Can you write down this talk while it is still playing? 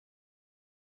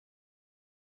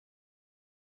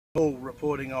Paul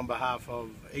reporting on behalf of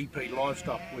EP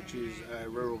Livestock, which is a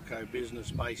rural co-business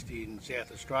based in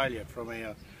South Australia, from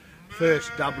our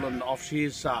first Dublin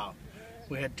off-shears sale.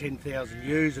 We had 10,000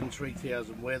 ewes and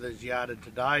 3,000 wethers yarded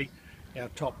today. Our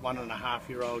top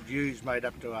 1.5-year-old ewes made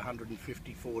up to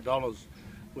 $154,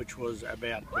 which was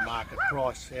about the market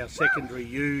price. Our secondary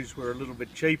ewes were a little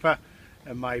bit cheaper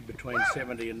and made between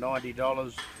 $70 and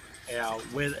 $90.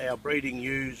 Our breeding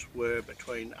ewes were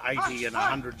between $80 and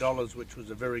 $100, which was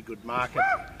a very good market,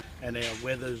 and our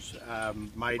wethers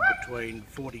made between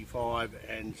 $45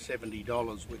 and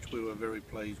 $70, which we were very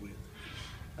pleased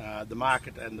with. The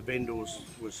market and the vendors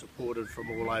were supported from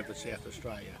all over South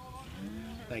Australia.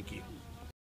 Thank you.